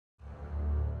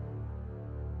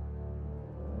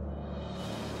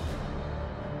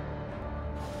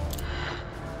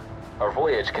Our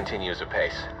voyage continues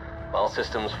apace. All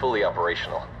systems fully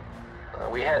operational.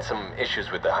 We had some issues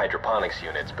with the hydroponics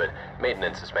units, but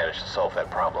maintenance has managed to solve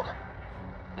that problem.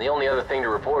 The only other thing to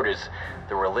report is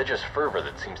the religious fervor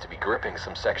that seems to be gripping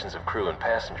some sections of crew and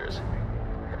passengers.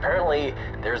 Apparently,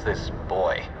 there's this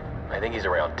boy. I think he's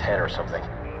around 10 or something.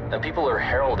 And people are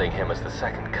heralding him as the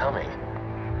second coming.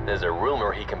 There's a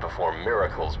rumor he can perform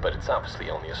miracles, but it's obviously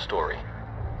only a story.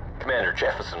 Commander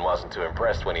Jefferson wasn't too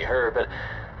impressed when he heard, but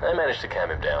I managed to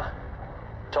calm him down.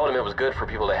 Told him it was good for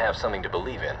people to have something to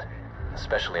believe in,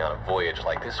 especially on a voyage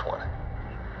like this one.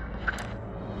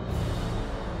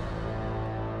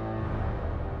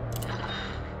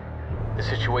 The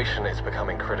situation is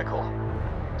becoming critical.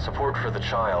 Support for the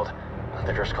child,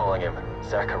 they're just calling him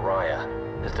Zachariah,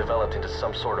 has developed into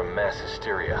some sort of mass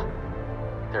hysteria.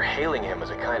 They're hailing him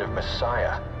as a kind of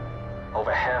messiah.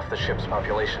 Over half the ship's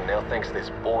population now thinks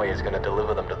this boy is going to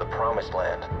deliver them to the promised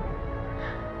land.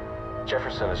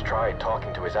 Jefferson has tried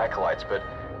talking to his acolytes, but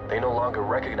they no longer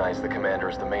recognize the commander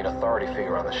as the main authority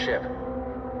figure on the ship.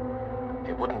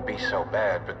 It wouldn't be so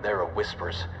bad, but there are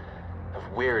whispers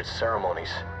of weird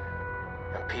ceremonies,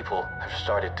 and people have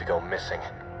started to go missing.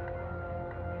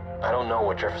 I don't know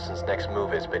what Jefferson's next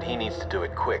move is, but he needs to do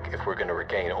it quick if we're going to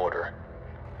regain order.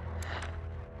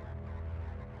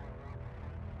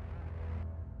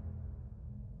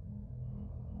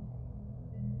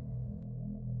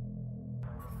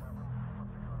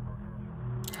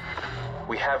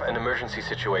 We have an emergency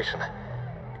situation.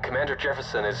 Commander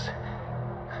Jefferson is...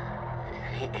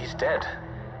 he's dead.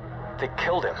 They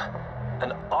killed him.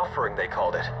 An offering, they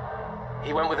called it.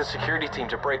 He went with a security team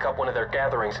to break up one of their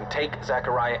gatherings and take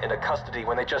Zachariah into custody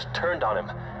when they just turned on him.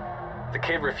 The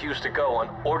kid refused to go and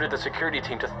ordered the security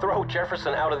team to throw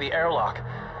Jefferson out of the airlock.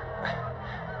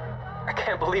 I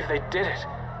can't believe they did it.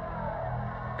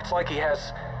 It's like he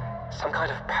has some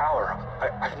kind of power.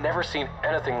 I've never seen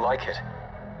anything like it.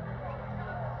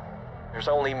 There's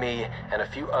only me and a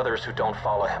few others who don't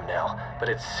follow him now, but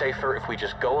it's safer if we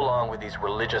just go along with these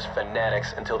religious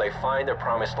fanatics until they find their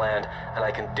promised land and I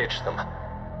can ditch them.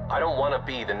 I don't want to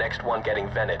be the next one getting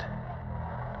vented.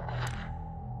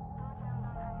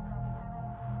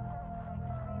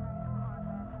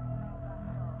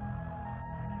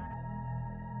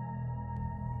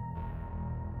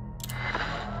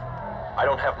 I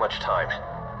don't have much time.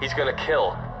 He's gonna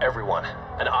kill everyone,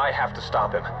 and I have to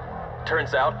stop him.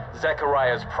 Turns out,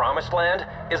 Zachariah's promised land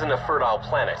isn't a fertile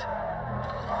planet.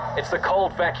 It's the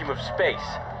cold vacuum of space.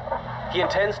 He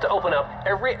intends to open up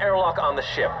every airlock on the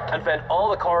ship and vent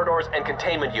all the corridors and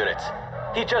containment units.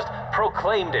 He just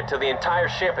proclaimed it to the entire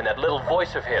ship in that little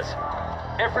voice of his.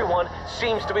 Everyone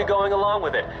seems to be going along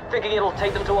with it, thinking it'll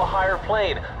take them to a higher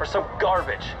plane or some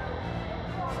garbage.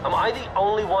 Am I the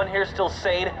only one here still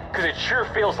sane? Because it sure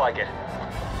feels like it.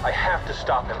 I have to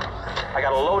stop him. I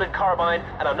got a loaded carbine,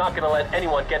 and I'm not gonna let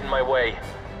anyone get in my way.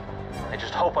 I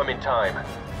just hope I'm in time.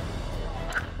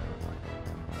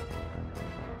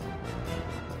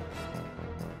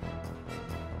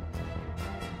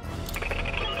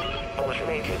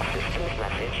 Automated systems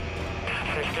message.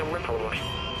 System report.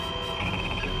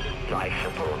 Life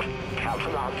support.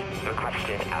 Countermand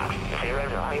requested at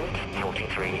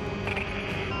 0943.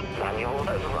 Manual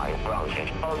override granted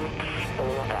on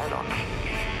all airlocks.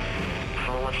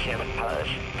 Forward ship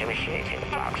purge initiated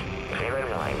at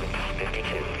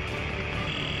 0952.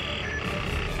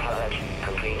 Purge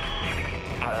complete.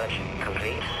 Purge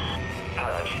complete.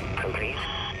 Purge complete.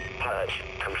 Purge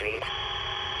complete.